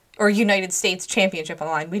 or United States Championship on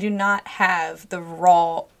the line. We do not have the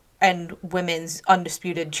Raw and Women's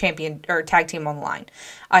Undisputed Champion or tag team on the line.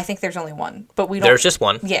 I think there's only one, but we don't. There's just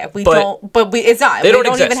one. Yeah, it's not. We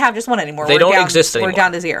don't even have just one anymore. They don't exist anymore. We're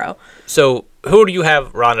down to 0. So who do you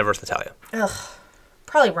have, Ronda versus Natalya?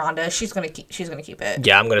 Probably Ronda. She's gonna keep it.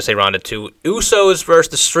 Yeah, I'm gonna say Ronda too. Usos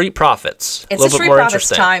versus the Street Profits. It's the Street Profits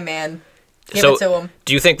time, man. Give it to them.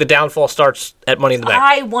 Do you think the downfall starts at Money in the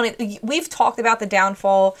Bank? We've talked about the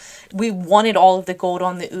downfall. We wanted all of the gold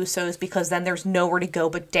on the Usos because then there's nowhere to go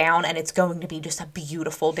but down, and it's going to be just a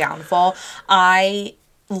beautiful downfall. I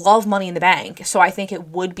love Money in the Bank, so I think it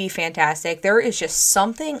would be fantastic. There is just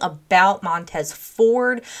something about Montez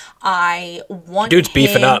Ford. I want Dude's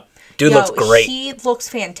beefing up. Dude looks great. He looks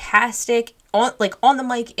fantastic. On the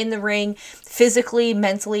mic, in the ring, physically,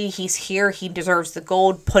 mentally, he's here. He deserves the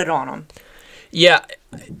gold. Put it on him. Yeah.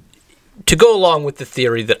 To go along with the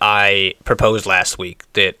theory that I proposed last week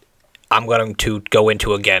that I'm going to go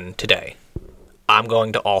into again today, I'm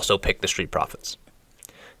going to also pick the Street Profits.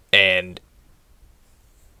 And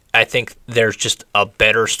I think there's just a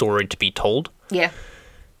better story to be told. Yeah.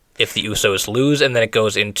 If the Usos lose, and then it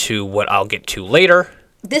goes into what I'll get to later.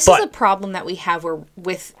 This is a problem that we have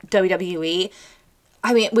with WWE.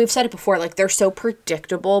 I mean, we've said it before, like, they're so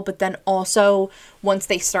predictable, but then also, once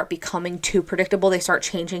they start becoming too predictable, they start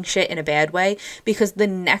changing shit in a bad way, because the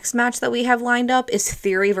next match that we have lined up is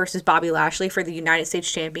Theory versus Bobby Lashley for the United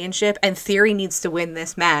States Championship, and Theory needs to win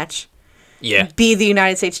this match. Yeah. Be the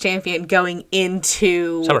United States Champion going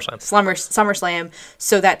into SummerSlam,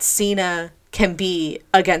 so that Cena can be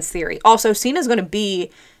against Theory. Also, Cena's going to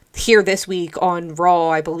be here this week on Raw,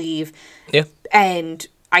 I believe. Yeah. And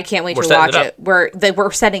I can't wait to watch it.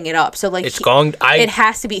 We're setting it up. So like it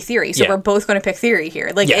has to be Theory. So we're both going to pick Theory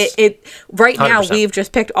here. Like yes. Right 100%. Now we've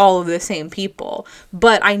just picked all of the same people.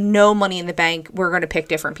 But I know Money in the Bank, we're going to pick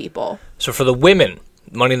different people. So for the women,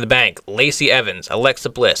 Money in the Bank, Lacey Evans, Alexa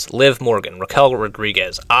Bliss, Liv Morgan, Raquel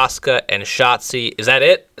Rodriguez, Asuka, and Shotzi. Is that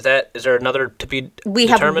it? Is there another to be determined? We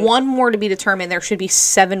have one more to be determined. There should be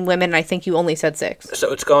 7 women. I think you only said 6.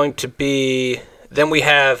 So it's going to be... Then we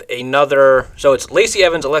have another... So it's Lacey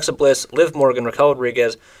Evans, Alexa Bliss, Liv Morgan, Raquel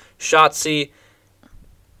Rodriguez, Shotzi,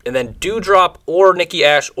 and then Doudrop or Nikki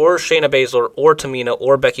Ash or Shayna Baszler or Tamina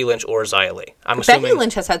or Becky Lynch or Xia Li. Becky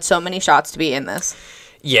Lynch has had so many shots to be in this.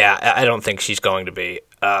 Yeah, I don't think she's going to be.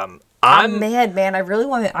 I'm mad, man. I really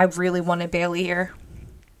wanted Bayley here.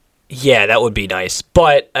 Yeah, that would be nice.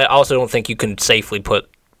 But I also don't think you can safely put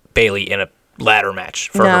Bayley in a ladder match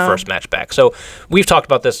for her first match back. So we've talked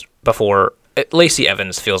about this before. Lacey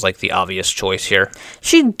Evans feels like the obvious choice here.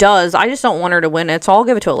 She does. I just don't want her to win it, so I'll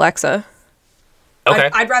give it to Alexa.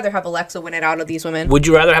 Okay. I'd rather have Alexa win it out of these women. Would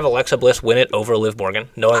you rather have Alexa Bliss win it over Liv Morgan,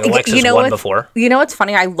 knowing Alexa's won before? You know what's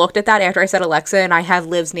funny? I looked at that after I said Alexa, and I have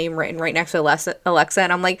Liv's name written right next to Alexa,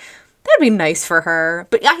 and I'm like, that'd be nice for her.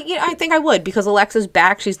 But I think I would, because Alexa's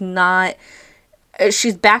back. She's not...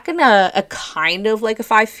 She's back in a kind of like a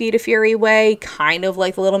 5 Feet of Fury way, kind of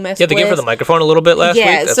like the Little Miss. Yeah, they gave her the microphone a little bit last week.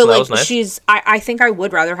 Yeah, so that like was nice. I think I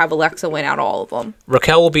would rather have Alexa win out all of them.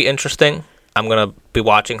 Raquel will be interesting. I'm gonna be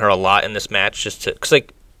watching her a lot in this match, just to because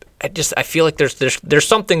like I feel like there's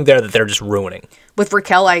something there that they're just ruining. With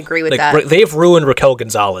Raquel, I agree with that. They've ruined Raquel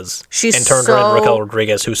Gonzalez and turned her into Raquel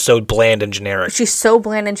Rodriguez, who's so bland and generic. She's so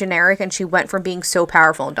bland and generic, and she went from being so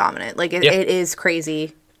powerful and dominant. Like it is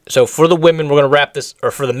crazy. So for the women, we're going to wrap this, or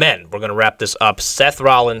for the men, we're going to wrap this up. Seth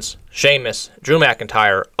Rollins, Sheamus, Drew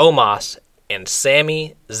McIntyre, Omos, and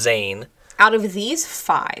Sami Zayn. Out of these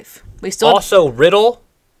 5, we still also Riddle,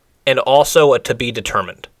 and also a to be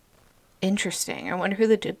determined. Interesting. I wonder who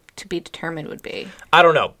the to be determined would be. I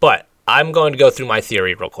don't know, but I'm going to go through my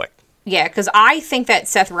theory real quick. Yeah, because I think that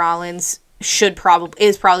Seth Rollins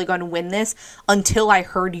is probably going to win this until I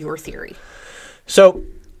heard your theory. So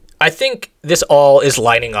I think this all is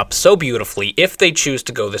lining up so beautifully if they choose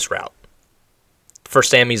to go this route for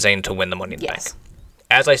Sami Zayn to win the Money in the Bank.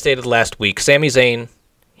 As I stated last week, Sami Zayn,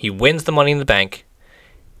 he wins the Money in the Bank.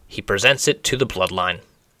 He presents it to the Bloodline.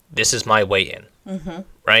 This is my way in. Mm-hmm.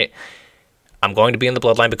 Right? I'm going to be in the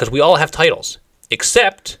Bloodline because we all have titles,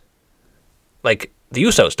 except like the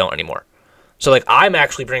Usos don't anymore. So like I'm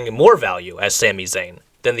actually bringing more value as Sami Zayn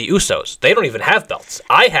than the Usos. They don't even have belts.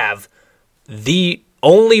 I have the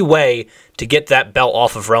only way to get that belt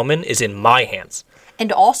off of Roman is in my hands.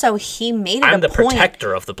 And also, he made it I'm the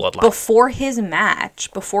protector of the Bloodline. Before his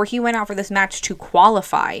match, before he went out for this match to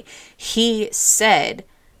qualify, he said,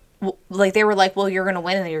 like, they were like, well, you're going to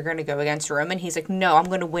win and then you're going to go against Roman. He's like, no, I'm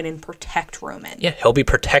going to win and protect Roman. Yeah, he'll be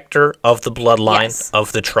protector of the Bloodline,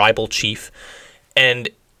 of the tribal chief. And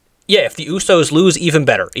yeah, if the Usos lose, even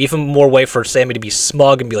better. Even more way for Sami to be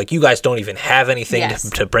smug and be like, you guys don't even have anything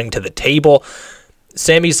to bring to the table.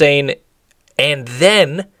 Sami Zayn, and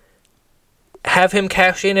then have him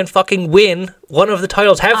cash in and fucking win one of the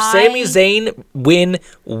titles. Have Sami Zayn win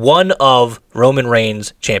one of Roman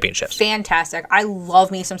Reigns' championships. Fantastic. I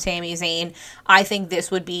love me some Sami Zayn. I think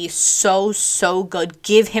this would be so, so good.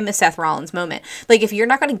 Give him a Seth Rollins moment. Like, if you're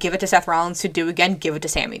not going to give it to Seth Rollins to do again, give it to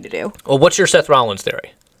Sami to do. Well, what's your Seth Rollins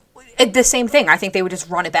theory? The same thing. I think they would just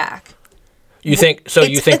run it back. You think so?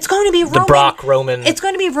 You think it's going to be the Brock Roman? It's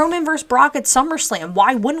going to be Roman versus Brock at SummerSlam.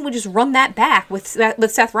 Why wouldn't we just run that back with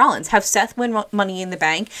Seth Rollins? Have Seth win Money in the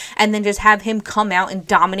Bank, and then just have him come out and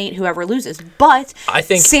dominate whoever loses. But I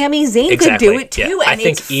think Sami Zayn could do it too. Yeah. And I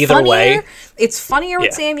think either way, it's funnier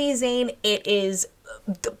with Sami Zayn. It is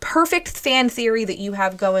the perfect fan theory that you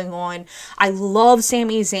have going on. I love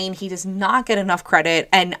Sami Zayn. He does not get enough credit,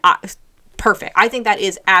 and perfect. I think that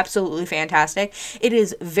is absolutely fantastic. It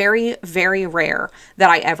is very, very rare that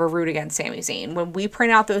I ever root against Sami Zayn. When we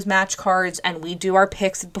print out those match cards and we do our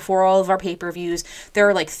picks before all of our pay-per-views, there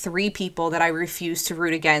are like 3 people that I refuse to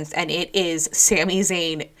root against, and it is Sami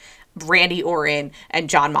Zayn, Randy Orton, and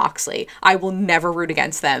Jon Moxley. I will never root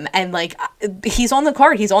against them. And like, he's on the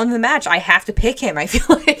card. He's on the match. I have to pick him, I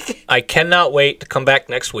feel like. I cannot wait to come back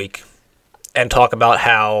next week and talk about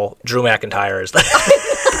how Drew McIntyre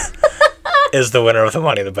is the winner of the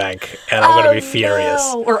Money in the Bank, and I'm going to be furious.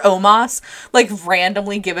 No. Or Omos, like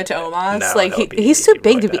randomly give it to Omos. No, like he's too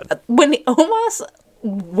big to be. When Omos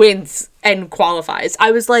wins and qualifies,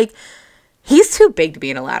 I was like, he's too big to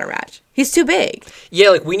be in a ladder match. He's too big. Yeah,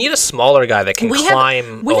 like we need a smaller guy that can climb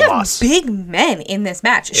Omos. We have big men in this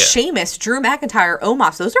match. Yeah. Sheamus, Drew McIntyre,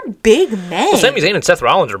 Omos. Those are big men. Well, Sami Zayn and Seth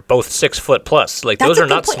Rollins are both 6 foot plus. Like those are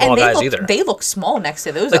not small guys either. They look small next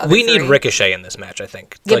to those. Like we need Ricochet in this match, I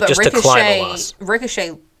think. Yeah, like but just Ricochet, to climb Omos.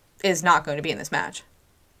 Ricochet is not going to be in this match.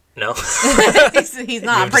 No, he's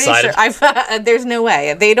not. I'm pretty sure. There's no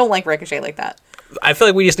way. They don't like Ricochet like that. I feel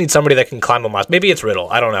like we just need somebody that can climb Omos. Maybe it's Riddle.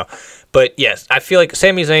 I don't know. But yes, I feel like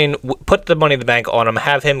Sami Zayn, put the Money in the Bank on him,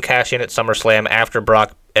 have him cash in at SummerSlam after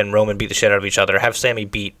Brock and Roman beat the shit out of each other. Have Sami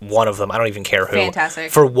beat one of them. I don't even care who.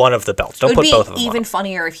 Fantastic. For one of the belts. Don't put both of them on. It would be even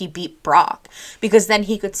funnier if he beat Brock. Because then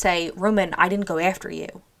he could say, Roman, I didn't go after you.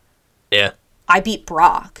 Yeah. I beat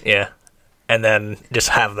Brock. Yeah. And then just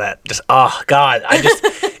have that. Just, oh, God. I just,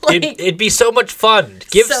 like, it'd be so much fun.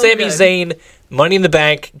 Give so Sami Zayn Money in the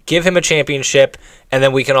Bank, give him a championship, and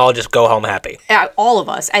then we can all just go home happy. All of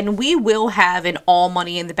us. And we will have an all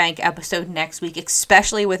Money in the Bank episode next week,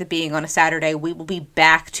 especially with it being on a Saturday. We will be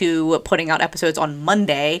back to putting out episodes on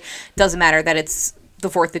Monday. Doesn't matter that it's the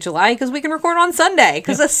 4th of July because we can record on Sunday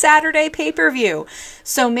because a Saturday pay-per-view.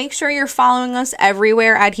 So make sure you're following us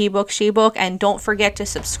everywhere at HeBook SheBook, and don't forget to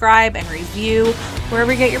subscribe and review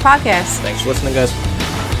wherever you get your podcasts. Thanks for listening, guys.